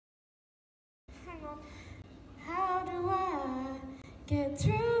How do I get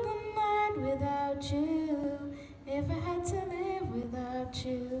through the night without you? If I had to live without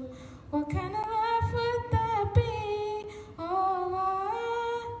you, what kind of life would that be? Oh,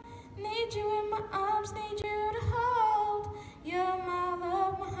 I need you in my arms, need you to hold. You're my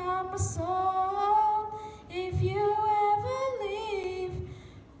love, my heart, my soul. If you ever leave,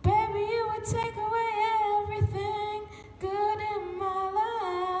 baby, you would take away everything good in my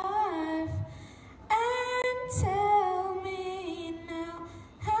life. And tell me now,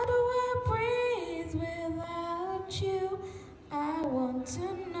 how do I breathe without you? I want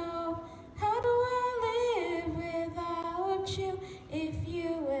to know, how do I live without you? If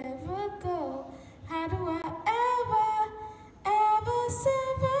you ever go, how do I ever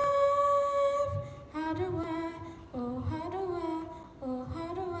survive? How do I, oh how do I, oh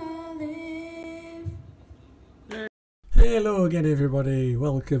how do I live? Hello again everybody,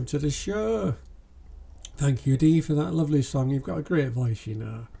 welcome to the show. Thank you Dee for that lovely song. You've got a great voice, you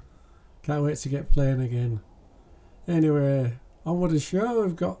know. Can't wait to get playing again. Anyway, on with the show,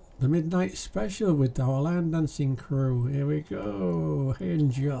 we've got the Midnight Special with our line dancing crew. Here we go,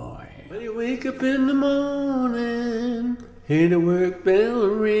 enjoy. When you wake up in the morning, hear the work bell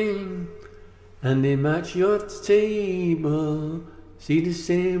ring, and they match you at the table, see the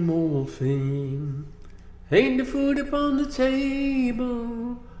same old thing. Ain't the food upon the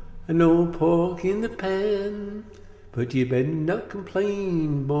table, and no pork in the pan, but you better not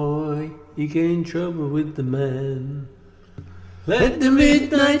complain, boy, you get in trouble with the man. Let the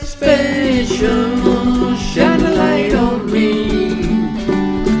midnight special shine a light on me.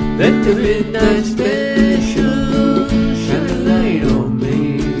 Let the midnight special shine a light on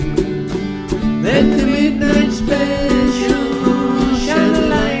me. Let the midnight special shine a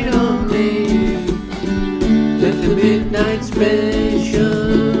light on me. Let the midnight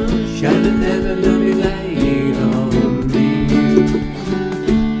special shine a never lovely light on me.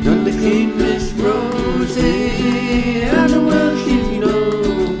 Not the King, Miss Rosie, how the world should you know.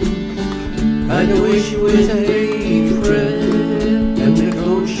 I do wish she was a apron and the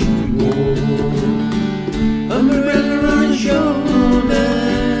clothes she wore. Umbrella on her shoulder,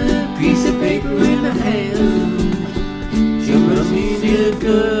 piece of paper in her hand. She must need a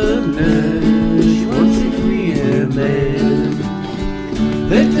goodness, she wants a career man.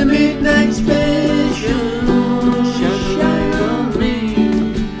 Let the midnight special shine on me.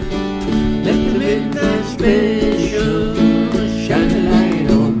 Let the midnight special shine a light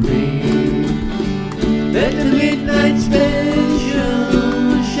on me. Let the midnight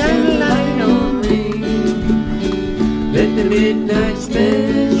special shine a light on me. Let the midnight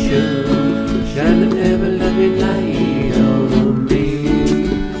special shine an ever-loving light on me.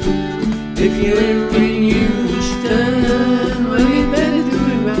 If you're ever in Houston, well, you better do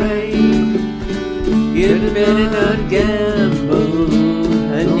it right. You better not gamble,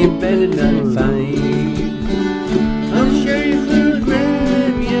 and you better not fight. I'm sure you will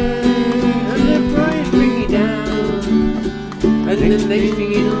grab you, and they'll probably bring you down. And the next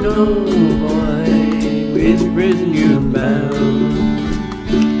thing you know, boy, it's prison you're bound.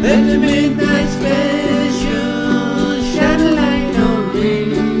 Let the midnight special shine a light on me.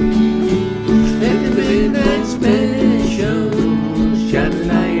 Let the midnight special shine a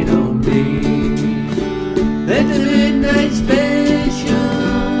light on me. Let the midnight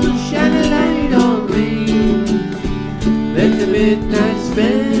special shine a light on me. Let the midnight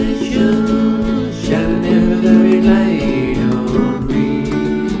special shine an ever-loving light on me.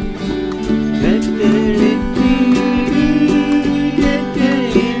 Let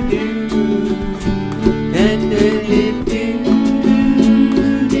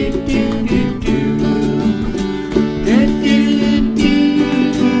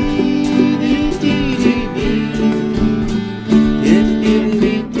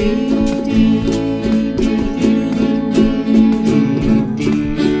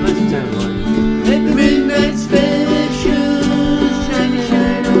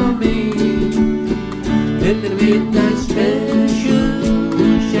the midnight special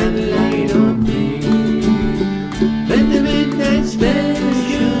shine a light on me. Let the midnight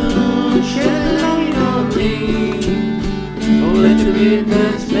special shine a light on me. Oh, let the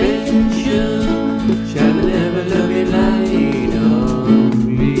midnight special shine an ever-loving light on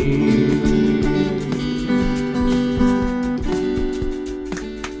me.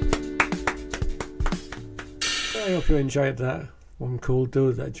 I hope you enjoyed that. One cool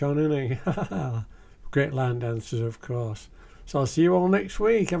dude, that John, isn't he? Great line dancers, of course. So I'll see you all next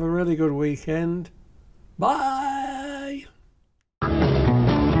week. Have a really good weekend. Bye!